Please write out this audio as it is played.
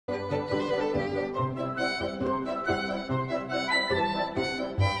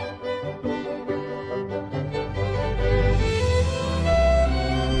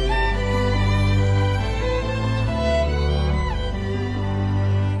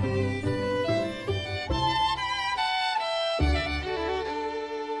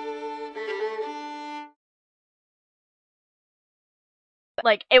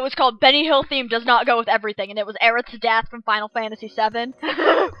Like, it was called Benny Hill theme does not go with everything, and it was Aerith's death from Final Fantasy VII.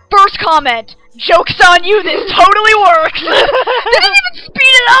 First comment, joke's on you, this totally works! Didn't even speed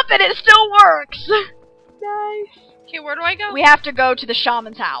it up and it still works! Nice. Okay, where do I go? We have to go to the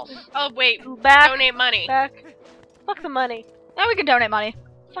shaman's house. Oh, wait. Back. Donate money. Back. Fuck the money. Now we can donate money.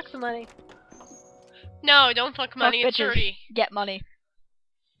 Fuck the money. No, don't fuck money. Fuck It's bitches. dirty. Get money.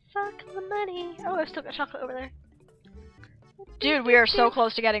 Fuck the money. Oh, I've still got chocolate over there. Dude, we are so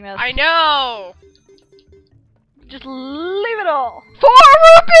close to getting this. I know. Just leave it all. 4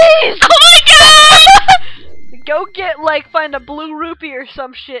 rupees! Oh my god! Go get, like, find a blue rupee or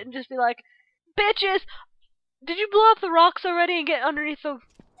some shit and just be like, bitches! Did you blow up the rocks already and get underneath the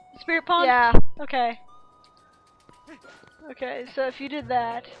spirit pond? Yeah. Okay. Okay, so if you did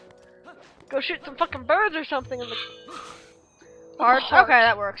that, go shoot some fucking birds or something in the... Heart? Heart. Okay,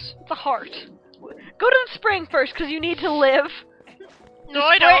 that works. It's a heart. Go to the spring first, because you need to live. No,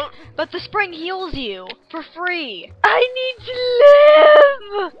 I don't. But the spring heals you for free. I need to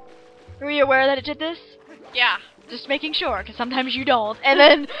live! Were you aware that it did this? Yeah. Just making sure, because sometimes you don't. And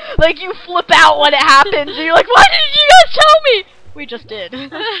then, like, you flip out when it happens, and you're like, why didn't you guys tell me? We just did.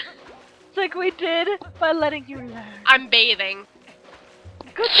 It's like we did by letting you learn. I'm bathing.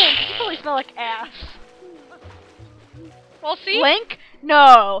 Good thing, 'cause you probably smell like ass. Well, see? Link?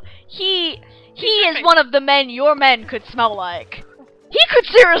 No. He is dripping. one of the men your men could smell like. He could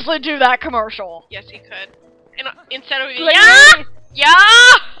seriously do that commercial. Yes, he could. And instead of Like, yeah, ladies.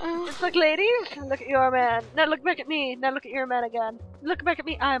 yeah. It's like, ladies, look at your man. Now look back at me. Now look at your man again. Look back at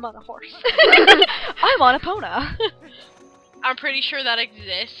me. I'm on a horse. I'm on Epona. I'm pretty sure that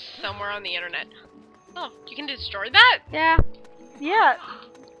exists somewhere on the internet. Oh, you can destroy that? Yeah. Yeah.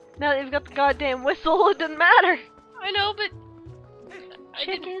 Now that you've got the goddamn whistle, it doesn't matter. I know, but I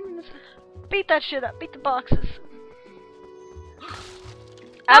didn't. Chickens. Beat that shit up. Beat the boxes. Nothing.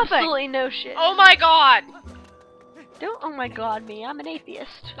 Absolutely no shit. Oh my god! Don't oh my god me. I'm an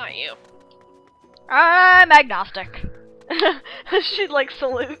atheist. Not you. I'm agnostic. She like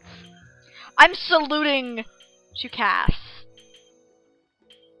salutes. I'm saluting to Cass.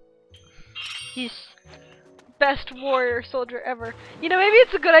 He's Best warrior soldier ever. You know, maybe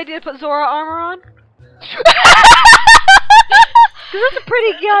it's a good idea to put Zora armor on. Cause that's a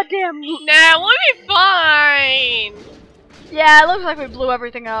pretty goddamn Nah, we'll be fine. Yeah, it looks like we blew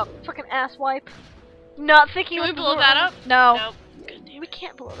everything up. fucking ass wipe. Not thinking Can we with the blow Zora that armor. up? No. No. We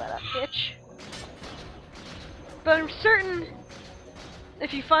can't blow that up, bitch. But I'm certain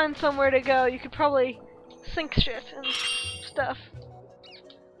if you find somewhere to go, you could probably sink shit and stuff.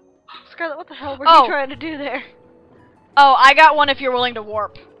 Scarlet, what the hell were Oh. you trying to do there? Oh, I got one if you're willing to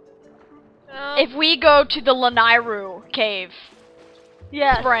warp. No. If we go to the Lanairu cave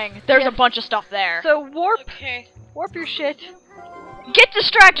Yeah. spring, there's Yes. a bunch of stuff there. So warp Okay. your shit. Get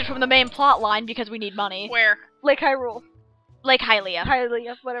distracted from the main plot line because we need money. Where? Lake Hyrule. Lake Hylia.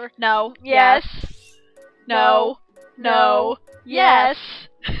 Hylia, whatever. No. Yes. No. No. Yes.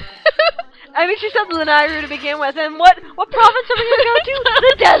 I mean, she said Lanairu to begin with, and what province are we gonna go to?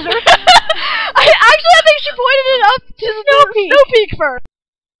 The desert. I think she pointed it up to Snow Peak first.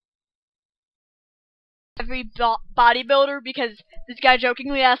 Every bodybuilder, because this guy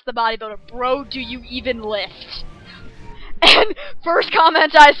jokingly asked the bodybuilder, "Bro, do you even lift?" And first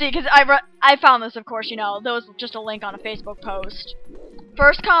comment I see, because I found this, of course, you know, there was just a link on a Facebook post.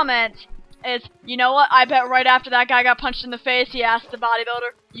 First comment is, you know what? I bet right after that guy got punched in the face, he asked the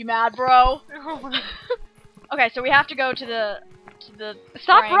bodybuilder, "You mad, bro?" Okay, so we have to go to the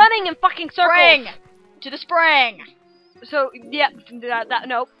Stop spring. running in fucking circles. Spring! To the spring! So yeah,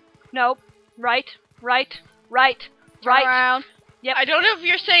 nope. Right. Turn around. Yep. I don't know if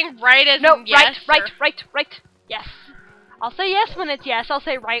you're saying right as No, in yes. right. Yes. I'll say yes when it's yes. I'll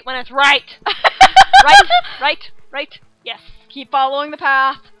say right when it's right. right. Yes. Keep following the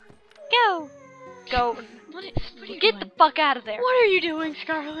path. Go. What are you Get the fuck out of there. What are you doing,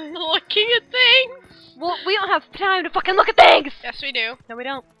 Scarlet? Looking at things. Well, we don't have time to fucking look at things. Yes, we do. No, we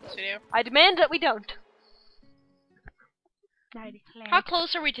don't. Yes, we do. I demand that we don't. How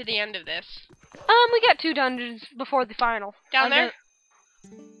close are we to the end of this? We got 2 dungeons before the final. Down there?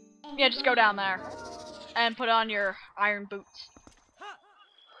 Yeah, just go down there. And put on your iron boots.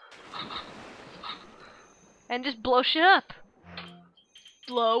 And just blow shit up.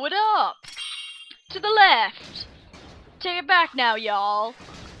 Blow it up. To the left. Take it back now, y'all.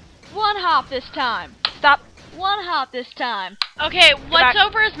 1 hop this time. Stop. 1 hop this time. Okay, what's back.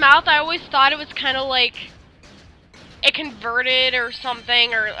 over his mouth? I always thought it was kind of like it converted or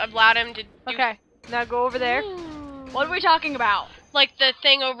something, or allowed him to do Okay. Now go over there. What are we talking about? like the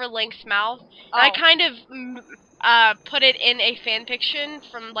thing over Link's mouth. Oh. I kind of put it in a fanfiction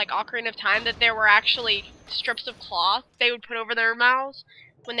from like Ocarina of Time that there were actually strips of cloth they would put over their mouths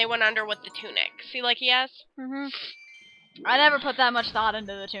when they went under with the tunic. See, like he has. I never put that much thought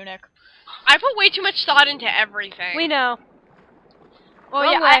into the tunic. I put way too much thought into everything. We know. Well,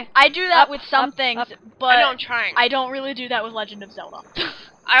 Wrong yeah, way. I do that Up, with some up, things, up. but I know I'm trying. I don't really do that with Legend of Zelda.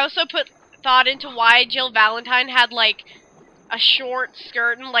 I also put thought into why Jill Valentine had like a short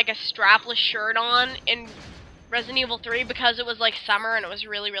skirt and like a strapless shirt on in Resident Evil 3 because it was like summer and it was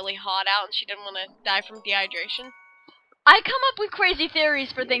really, really hot out and she didn't want to die from dehydration. I come up with crazy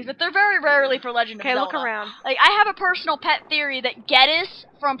theories for things, but they're very rarely for Legend of Okay, Zelda. look around. Like, I have a personal pet theory that Geddes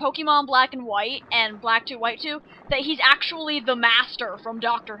from Pokemon Black and White and Black 2, White 2, that he's actually the Master from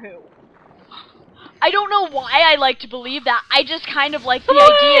Doctor Who. I don't know why I like to believe that. I just kind of like the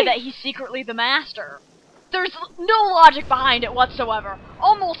idea that he's secretly the Master. There's no logic behind it whatsoever.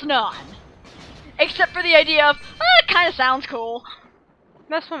 Almost none. Except for the idea of, it kind of sounds cool.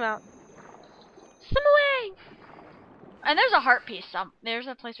 Let's swim out. Swim away! And there's a heart piece. There's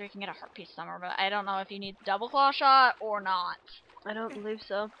a place where you can get a heart piece somewhere, but I don't know if you need double claw shot or not. I don't believe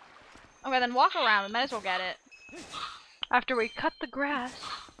so. Okay, then walk around. We might as well get it. After we cut the grass.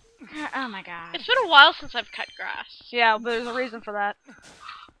 Oh my god. It's been a while since I've cut grass. Yeah, but there's a reason for that.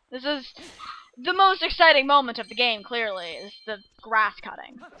 This is the most exciting moment of the game, clearly, is the grass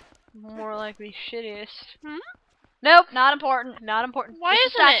cutting. More likely shittiest. Nope, not important. Not important. Why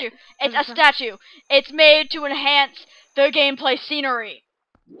It's a isn't statue. it? It's a statue. It's made to enhance the gameplay scenery.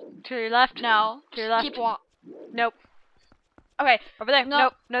 To your left? No. To your left? Keep walking. Nope. Okay. Over there. No.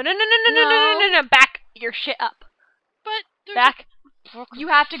 Nope. No, no, no, no, no, no, no, no, no, no. Back your shit up. But there's Back. You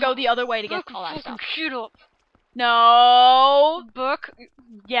have to go the other way to get all that stuff. Shoot up. No. Book.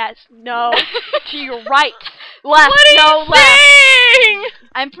 Yes. No. To your right. Left. What are no, you left. saying?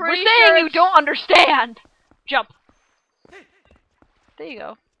 I'm We're pretty saying sure you don't understand. Jump. There you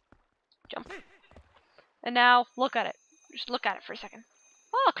go. Jump. And now, look at it. Just look at it for a second.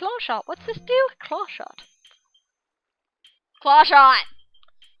 Oh, claw shot. What's this do? Claw shot. claw shot.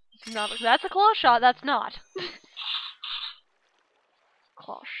 It's not, that's a claw shot. That's not.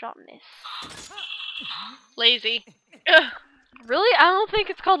 Claw shot miss. Lazy. Ugh. Really? I don't think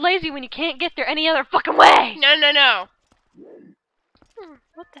it's called lazy when you can't get there any other fucking way. No, no, no.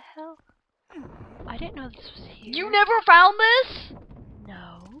 What the hell? I didn't know this was here. You never found this?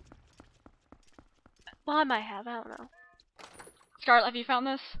 No. Well, I might have. I don't know. Scarlet, have you found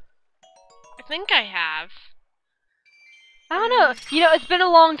this? I think I have. I don't know. You know, it's been a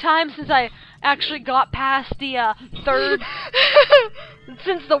long time since I actually got past the third.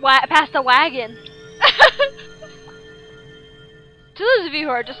 Since past the wagon. To those of you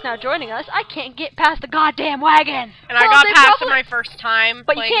who are just now joining us, I can't get past the goddamn wagon. And I Well, got they past probably- it my first time.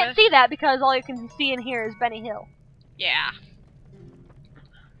 But you playing can't this. see that because all you can see in here is Benny Hill. Yeah.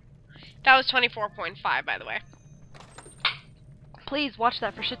 That was 24.5, by the way. Please watch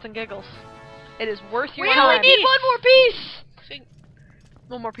that for shits and giggles. It is worth your We time. only need one more piece. See?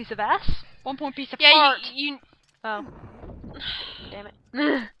 One more piece of ass? One more piece of Yeah, heart. you Oh. Damn it.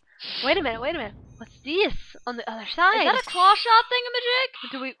 Wait a minute, wait a minute. What's this on the other side? Is that a claw shot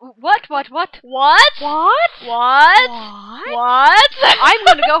thingamajig? Do we... What? What? What? What? What? What? I'm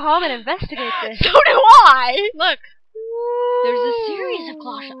gonna go home and investigate this. So do I. look. There's a series of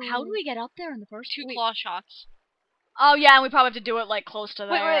claw shots. How do we get up there in the first Two two? claw shots. Oh yeah, and we probably have to do it like close to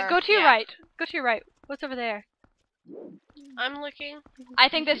there. Wait, go to your Yeah. right. Go to your right. What's over there? I'm looking. I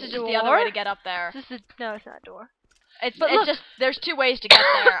think this is just the other way Door? to get up there. This is... No, it's not a door. It's But it's look. just there's two ways to get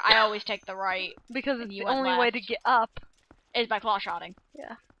there. I always take the right. Because And it's you the went only way left. to get up. Is by claw shotting.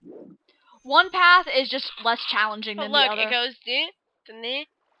 Yeah. One path is just less challenging But than look, the other. it goes da-ne.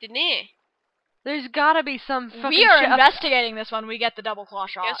 There's gotta be some fucking We are shit up- investigating this one. We get the double claw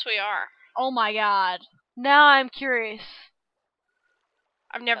shot. Yes, we are. Oh my god. Now I'm curious.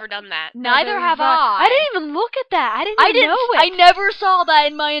 I've never done that. Neither have have I. I didn't even look at that. I didn't I even didn't. know I it. never saw that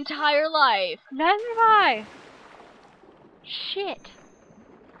in my entire life. Neither have I. Shit.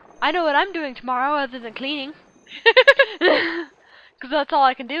 I know what I'm doing tomorrow other than cleaning. Because that's all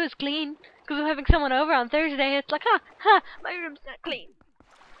I can do is clean. Because I'm having someone over on Thursday. It's like, my room's not clean.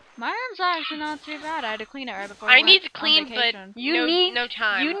 My room's actually not too bad. I had to clean it right before I went need to on clean, but vacation. no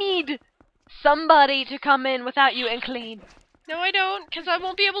time. You need somebody to come in without you and clean. No, I don't, because I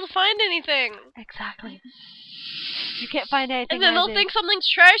won't be able to find anything. Exactly. You can't find anything. And then I they'll did. think something's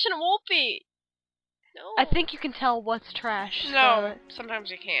trash and it won't be. No. I think you can tell what's trash. No, Scarlet.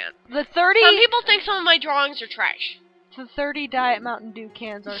 sometimes you can't. The 30. Some people think some of my drawings are trash. The 30 Diet Mountain Dew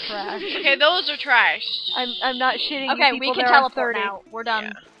cans are trash. Okay, those are trash. I'm not shitting. Okay, you we people, can there are teleport 30. now. We're done.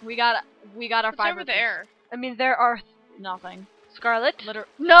 Yeah. We got our It's five over rupees. there. I mean, there are Nothing. Scarlet.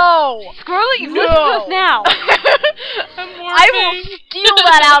 No! Scarlet, you No. listen to us now. I will steal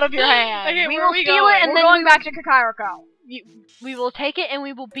that out of your hand. Okay, we where will are we steal going? it and We're then going back to Kakariko. We will take it and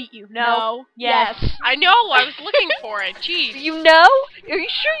we will beat you. No. Yes. I know, I was looking for it. Jeez. You know? Are you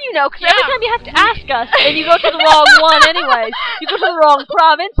sure you know? Because every Yeah. time you have to ask us, and you go to the wrong one anyways. You go to the wrong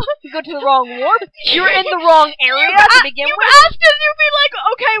province, you go to the wrong warp, you're in the wrong area to begin You with. asked us, you'd be like,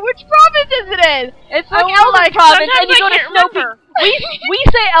 okay, which province is it in? It's like I Elden like- Province, sometimes and you I go to can't Snow Peak. remember. We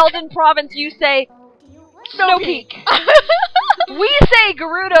say Elden Province, you say Snow Peak. We say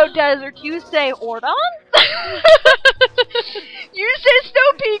Gerudo Desert, you say Ordon? You say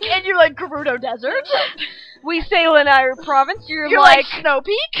Snow Peak and you're like Gerudo Desert. We say Lanayru Province, you're like Snow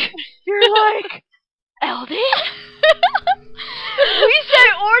Peak. you're like Elden? We say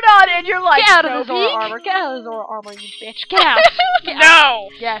Ordon and you're like Get out Snow of the Zora Peak. armor, get out of the Zora armor, you bitch, get out. No!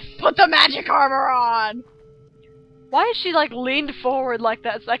 Yes. Put the magic armor on. Why is she like leaned forward like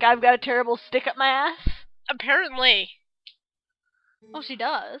that? It's like I've got a terrible stick up my ass. Apparently. Oh, she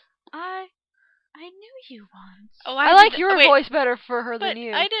does. I knew you once. Oh, I like did- your wait, voice better for her but than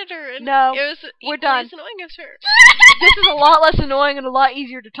you. I did her. And No, it was we're equally done. as annoying as her. This is a lot less annoying and a lot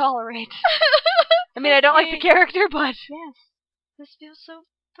easier to tolerate. I mean, I don't like the character, but Yes. This feels so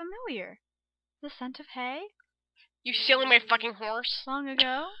familiar. The scent of hay? You stealing my fucking horse? Long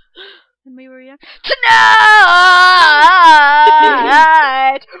ago? When we were young?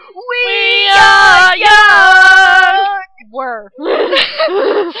 Tonight! we are young! were.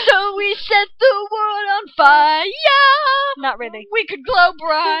 So we set the world on fire! Not really. We could glow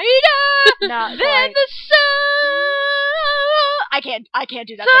brighter Not than quite. the sun! I can't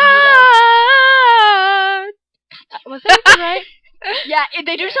do that thing Was that even right? Yeah,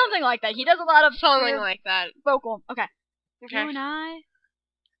 they do something like that. He does a lot of Something weird like that. vocal. Okay. Okay. You and I,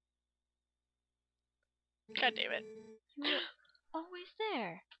 God damn it. you were always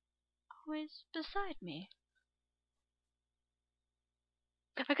there. Always beside me.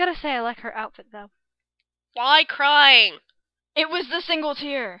 I gotta say, I like her outfit though. Why crying? It was the single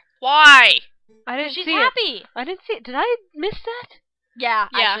tear. Why? I didn't She's see happy. it. I didn't see it. Did I miss that? Yeah,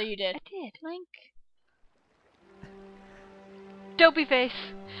 Yeah. actually you did. I did. Link. Dopey face.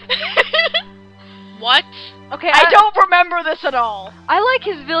 What? Okay, I don't remember this at all. I like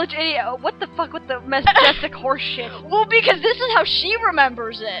his village idiot. What the fuck with the majestic horse shit? Well, because this is how she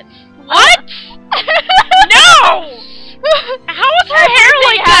remembers it. What? No! How is her hair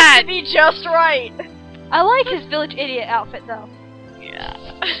Everything like has that? to be just right. I like his village idiot outfit though. Yeah.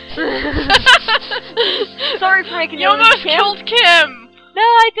 Sorry for making You you almost Kim. killed Kim. No,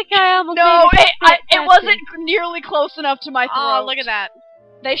 I think I almost No, made it wasn't nearly close enough to my throat. Oh, look at that.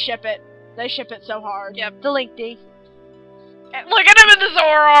 They ship it. They ship it so hard. Yep. the Link D. Look at him in the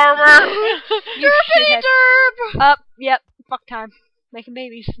Zora armor. You shithead. Derp! Up, yep. Fuck time. Making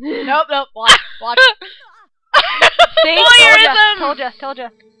babies. Nope. Watch. See? Voyeurism! Told ya.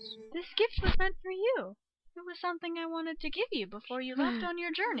 This gift was meant for you. It was something I wanted to give you before you left on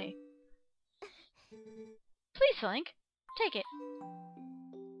your journey. Please, Link, take it.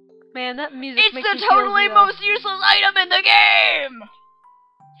 Man, that music It's makes me the feel totally zero. most useless item in the game!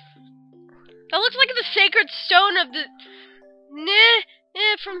 That looks like the sacred stone of the...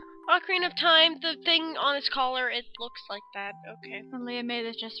 from Ocarina of Time, the thing on his collar, it looks like that. Okay. Leah made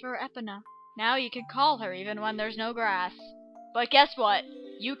this just for Epona. Now you can call her even when there's no grass. But guess what?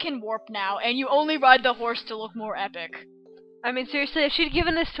 You can warp now, and you only ride the horse to look more epic. I mean, seriously, if she'd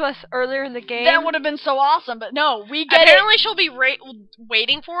given this to us earlier in the game... That would have been so awesome, but no, we get Apparently she'll be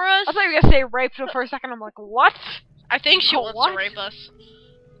waiting for us. I thought you were gonna say rape for a second. I'm like, what? I think she wants what? to rape us.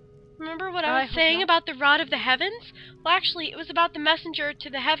 Remember what I I was hope saying not. about the Rod of the Heavens? Well, actually, it was about the messenger to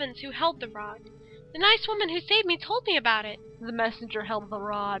the heavens who held the rod. The nice woman who saved me told me about it. The messenger held the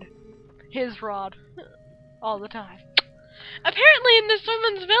rod. His rod. All the time. Apparently, in this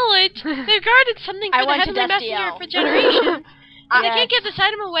woman's village, they've guarded something I for the went to heavenly Destiel. messenger for generations. They Yes. can't give this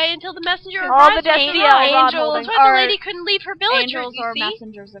item away until the messenger All arrives. the Destiel That's rod holding. why the lady couldn't leave her village. Angels you are see?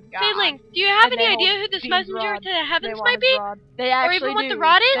 messengers of God. Say, Link, do you have And any they idea hold who this these messenger rods. to the heavens They want might his be? rod. They Or actually even what do. the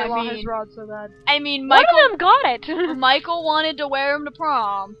rod is? They I want his mean, rod so bad. I mean, One Michael. of them got it. Michael wanted to wear him to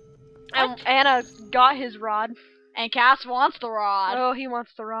prom, Anna got his rod. and Cass wants the rod. Oh, he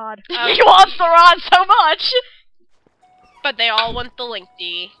wants the rod. He wants the rod so much. But they all want the Link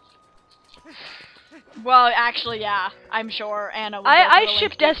D. Well, actually, yeah, I'm sure Anna would I go for the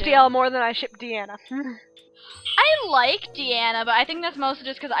ship Link D, too. Destiel more than I ship Deanna. I like Deanna, but I think that's mostly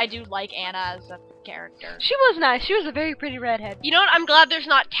just because I do like Anna as a character. She was nice. She was a very pretty redhead. You know what? I'm glad there's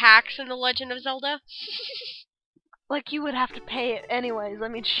not tax in The Legend of Zelda. Like, you would have to pay it anyways. I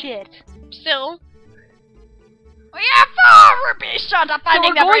mean, shit. Still, We have 4 rupees short of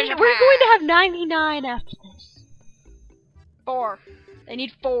finding the bridge. We're going to have 99 after this. 4. They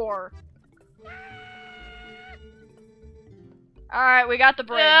need 4. Alright, we got the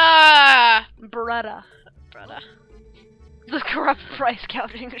bridge. Beretta. Brother. The corrupt price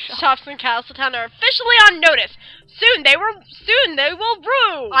gouging shop. Shops in Castletown are officially on notice. Soon they will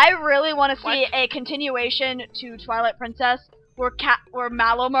rue. I really want to see a continuation to Twilight Princess where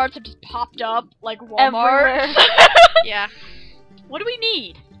Mallow Marts have just popped up like Walmart. Everywhere. Yeah. What do we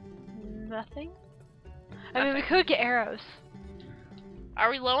need? Nothing. I mean, we could get arrows. Are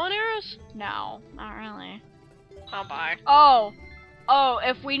we low on arrows? No, not really. I'll buy. Oh,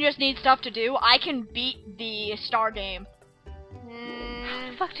 if we just need stuff to do, I can beat the Star game.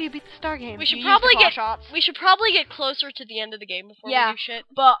 How the fuck do you beat the Star game? We should You probably use the get claw shots. we should probably get closer to the end of the game before we do shit.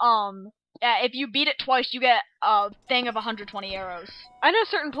 But if you beat it twice, you get a thing of 120 arrows. I know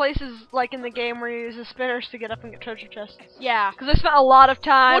certain places, like in the game, where you use the spinners to get up and get treasure chests. Yeah. Because I spent a lot of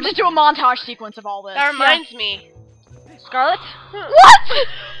time. We'll just do a montage sequence of all this. That reminds me. Scarlet? What?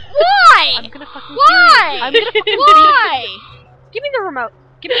 Why? I'm gonna fucking Why? kill you. I'm gonna fucking Why? Give me the remote.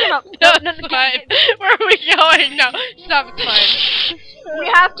 Give me the remote. No, it's fine. Where are we going? No, stop. It's fine.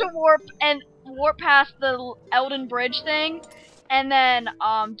 We have to warp past the Elden Bridge thing, and then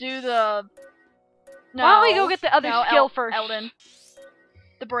do the. No, Why don't we go get the other skill first? Elden.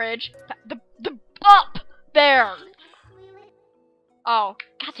 The bridge. The up there. Oh,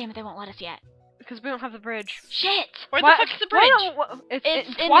 god damn it! They won't let us yet. Because we don't have the bridge. Shit. Where the fuck's the bridge?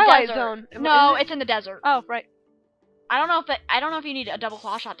 It's in Twilight the desert. Zone. No, Is it? it's in the desert. Oh, right. I don't know if you need a double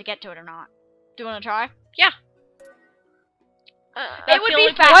claw shot to get to it or not. Do you want to try? Yeah. It would be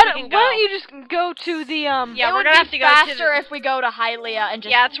fast. Why don't you just go to the Yeah, it we're would gonna be have to go to faster the... if we go to Hylia and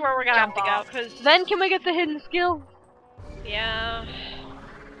just. Yeah, that's where we're gonna have jump to go. off. Cause Then can we get the hidden skill? yeah.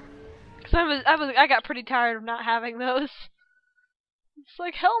 Because I got pretty tired of not having those. It's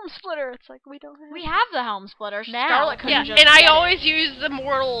like Helm Splitter. It's like we don't have. We have the Helm Splitter. Now. Scarlet couldn't Yeah, just and I get always use the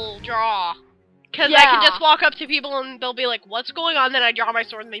mortal draw. Because I Yeah. can just walk up to people and they'll be like, what's going on? Then I draw my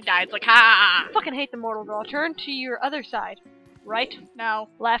sword and they die. It's like, ha! I fucking hate the mortal draw. Turn to your other side. Right. No.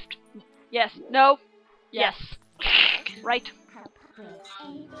 Left. Yes. No. Yes. Right.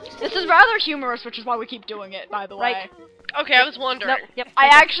 This is rather humorous, which is why we keep doing it, by the way. Right. Okay, I was wondering. Nope. Yep. I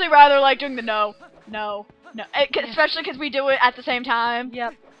actually rather like doing the no. Especially because we do it at the same time.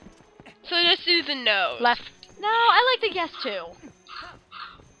 Yep. So just do the nose. Left. No, I like the yes too.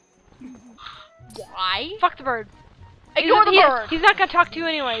 Why? Fuck the bird. Ignore the bird. He's not gonna talk to you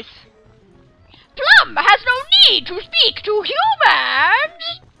anyways. Plum has no need to speak to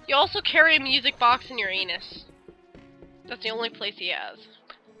humans. You also carry a music box in your anus. That's the only place he has.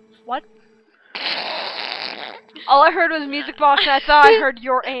 What? All I heard was music box, and I thought I heard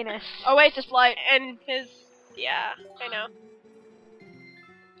your anus. Oasis Flight. And his... yeah, I know.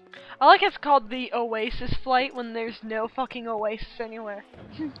 I like it's called the Oasis Flight when there's no fucking Oasis anywhere.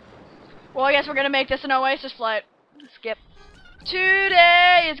 Well, I guess we're gonna make this an Oasis Flight. Skip.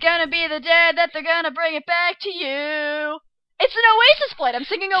 Today is gonna be the day that they're gonna bring it back to you. It's an Oasis Flight. I'm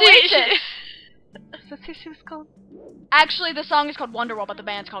singing Oasis. That's what she was called. Actually, the song is called Wonderwall, but the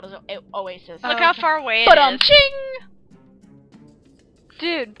band's called Oasis. Look how far away But it is. ching!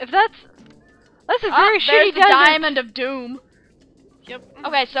 Dude, if that's a very there's shitty the desert. Diamond of Doom. Yep.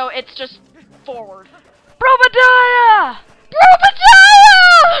 Okay, so it's just forward. Brobediah!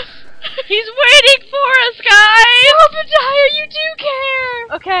 Brobediah! He's waiting for us, guys! Brobediah, you do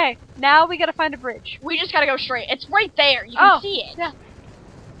care! Okay, now we gotta find a bridge. We just gotta go straight. It's right there. You can see it. Yeah.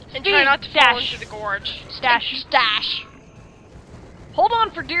 And try not to fall Dash. into the gorge. Stash. Hold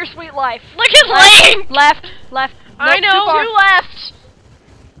on for dear sweet life. Look at Lane! Left. I Nope, know. Too far. Two left.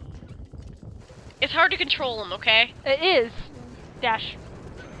 It's hard to control him, okay? It is. Dash.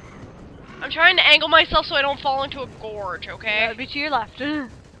 I'm trying to angle myself so I don't fall into a gorge, okay? Be to your left. To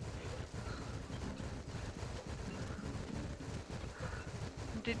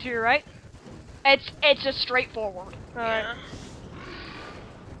your right. It's just straightforward. Alright. Yeah.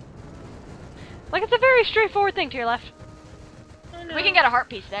 Like it's a very straightforward thing to your left. We can get a heart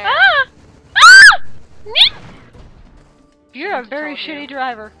piece there. Ah! Ah! You're a very told you. shitty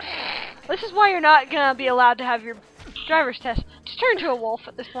driver. This is why you're not gonna be allowed to have your driver's test. Just turn into a wolf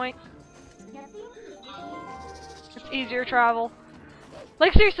at this point. It's easier travel.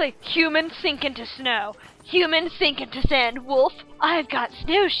 Like seriously, humans sink into snow. Humans sink into sand. Wolf, I've got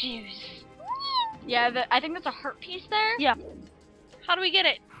snowshoes. Yeah, I think that's a heart piece there. Yeah. How do we get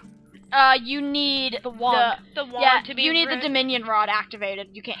it? You need The wand. The wand Yeah, to be you need the rid- Dominion Rod activated.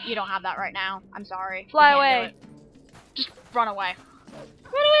 You don't have that right now. I'm sorry. Fly You can't away. do it. Just run away. Run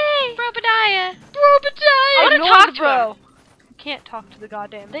away! Brobediah! Brobediah! I wanna Ignore talk the to bro. You can't talk to the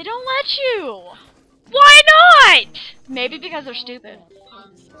goddamn. They don't let you. Why not? Maybe because they're stupid.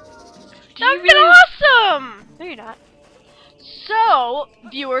 That'd been awesome! No, you're not. So,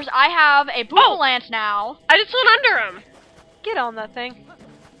 viewers, I have a Boofalant now. I just went under him. Get on that thing.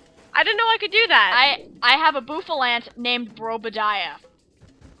 I didn't know I could do that. I have a Boofalant named Brobediah.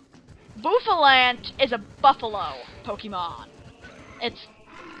 Boofalant is a buffalo Pokemon. It's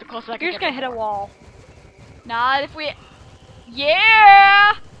the closest I can You're just get gonna hit a wall. Not if we...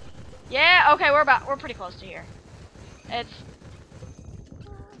 Yeah! Yeah, okay, we're pretty close to here. It's...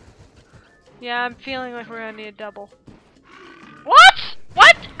 Yeah, I'm feeling like we're gonna need a double. What?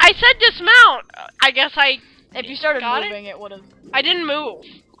 What? I said dismount. I guess If you started Got it? moving, it would've... I didn't move.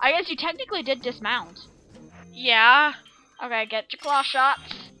 I guess you technically did dismount. Yeah. Okay, get your claw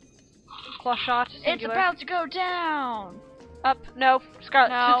shots. Claw shot. It's Singular. about to go down. Up. No. Scarlet.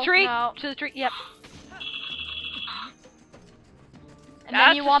 to No, the tree. no. To the tree. Yep. And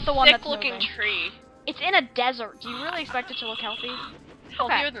then you want the one that's sick-looking moving. tree. It's in a desert. Do you really expect it to look healthy?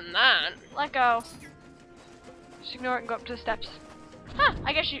 Healthier than that. Let go. Just ignore it and go up to the steps. Huh,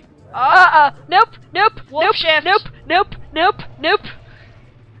 I guess you... Nope. Nope. Wolf nope. shift. Nope. Nope. Nope. Nope.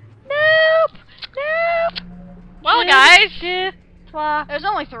 Nope. Nope. Well, guys. There's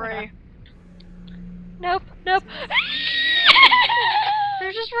only 3. Okay. Nope. Nope.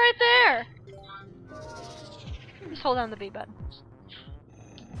 They're just right there. Just hold down the B button.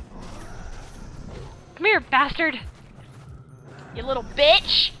 Come here, bastard. You little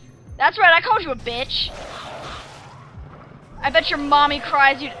bitch. That's right, I called you a bitch. I bet your mommy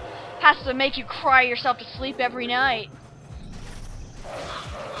has to make you cry yourself to sleep every night.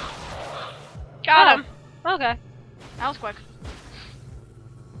 Got him. Okay. That was quick.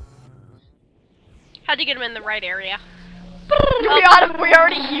 How'd you get him in the right area? We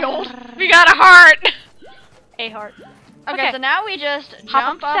already healed. We got a heart. A heart. Okay, so now we just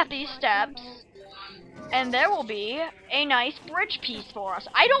Hop jump up up steps. these steps, and there will be a nice bridge piece for us.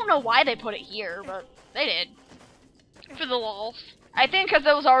 I don't know why they put it here, but they did. For the lulz. I think because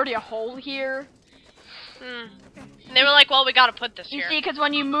there was already a hole here. And they were like, well, we gotta put this You here. see, because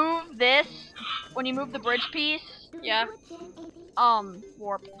when you move the bridge piece, Yeah.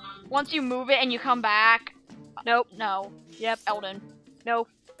 warp. Once you move it and you come back, Nope. no. Yep. Eldon. No.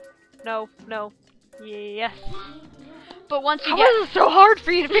 No. No. Yes. But once you How get, is it so hard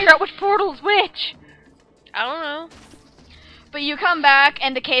for you to figure out which portal is which? I don't know. but you come back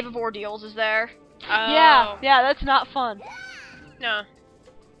and the Cave of Ordeals is there. Oh. Yeah. Yeah. That's not fun. No.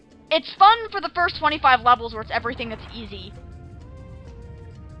 It's fun for the first 25 levels where it's everything that's easy.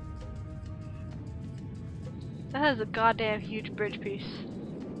 That is a goddamn huge bridge piece.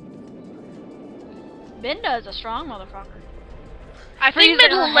 Binda is a strong motherfucker. I think Freeze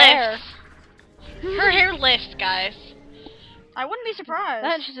mid her hair. lifts. Her hair lifts, guys. I wouldn't be surprised.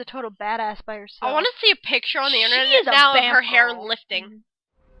 That she's a total badass by herself. I want to see a picture on the She internet is a now of Banff her hair girl. lifting.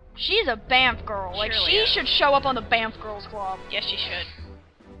 She's a Banff girl. Like, Surely she is. should show up on the Banff Girls Club. Yes, she should.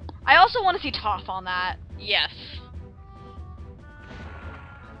 I also want to see Toph on that. Yes.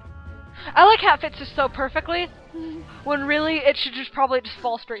 I like how it fits just so perfectly, when really it should just probably just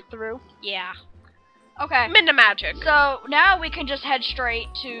fall straight through. Yeah. Okay. Minda magic. So, now we can just head straight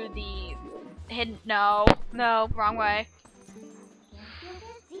to the hidden... No. No. Wrong way.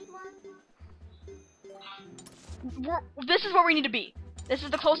 This is where we need to be. This is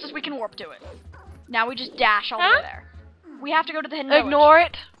the closest we can warp to it. Now we just dash all the way there. We have to go to the hidden village. Ignore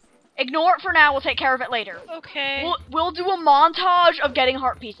it. Ignore it for now. We'll take care of it later. Okay. We'll do a montage of getting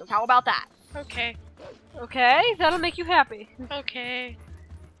heart pieces. How about that? Okay. Okay, that'll make you happy. Okay.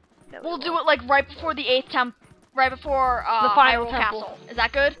 We'll do it like right before the 8th temp, right before The final Hyrule temple. Castle. Is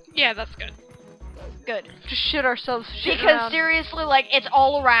that good? Yeah, that's good. Good. Just shit ourselves shit Because around. seriously, like it's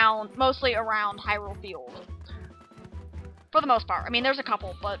all around, mostly around Hyrule Field. For the most part. I mean, there's a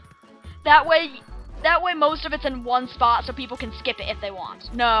couple, but that way most of it's in one spot, so people can skip it if they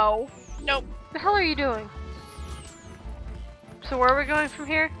want. No. Nope. What the hell are you doing? So where are we going from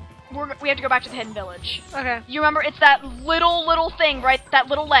here? We have to go back to the hidden village. Okay. You remember, it's that little thing, right? That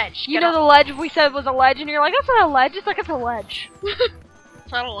little ledge. You Get know up. the ledge we said was a ledge, and you're like, that's not a ledge. It's like it's a ledge.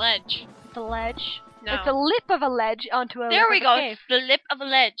 It's not a ledge. The ledge. No. It's a lip of a ledge onto a There we lip of a go. cave. It's the lip of a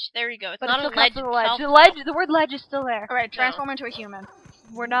ledge. There we go. It's But not it a still ledge. counts as a ledge. itself. The word ledge is still there. Alright, transform into a human.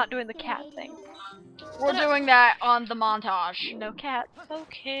 We're not doing the cat thing. We're doing that on the montage. No cats.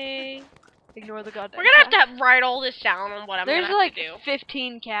 Okay. Ignore the goddamn We're gonna cat. have to write all this down on what I'm There's gonna like have to do.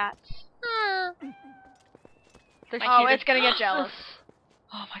 15 cats. They're Oh, cute it's as- gonna get jealous.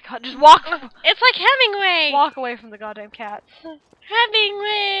 Oh my god, just walk. It's like Hemingway. Walk away from the goddamn cats.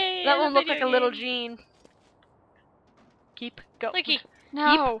 Hemingway. That in one a looked like a video little game. Jean. Keep going. Clicky.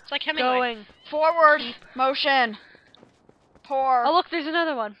 No. It's like Hemingway. Going. Forward. Motion. Pour. Oh look, there's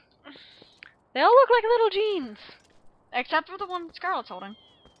another one. They all look like little Jeans. Except for the one Scarlett's holding.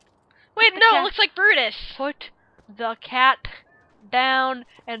 Wait, the no, cat. it looks like Brutus. Put the cat down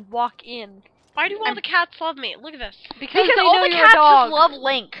and walk in. Why do all the cats love me? Look at this. Because they all know the you're cats a dog. just love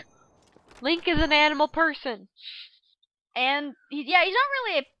Link. Link is an animal person. And, he's not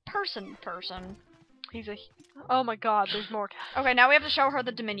really a person. He's a... Oh my god, there's more cats. Okay, now we have to show her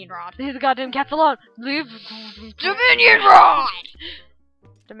the Dominion Rod. Leave the goddamn cats alone. Leave... Dominion Rod!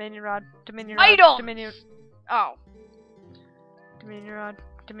 Dominion Rod. Dominion Rod. Items! Dominion... Oh. Dominion Rod.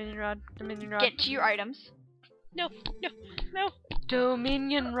 Dominion Rod. Dominion Rod. Get to your items. No, no, no.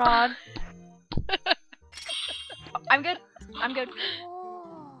 Dominion Rod. I'm good.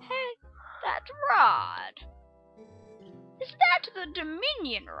 Hey, that rod. Is that the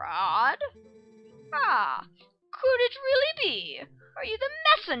Dominion Rod? Ah, could it really be? Are you the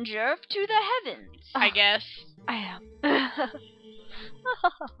messenger to the heavens? I guess. I am.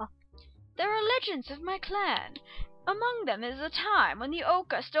 There are legends of my clan. Among them is a time when the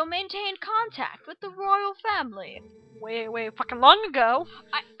Oka still maintained contact with the royal family. Way fucking long ago.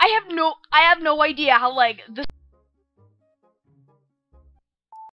 I have no idea how, like, this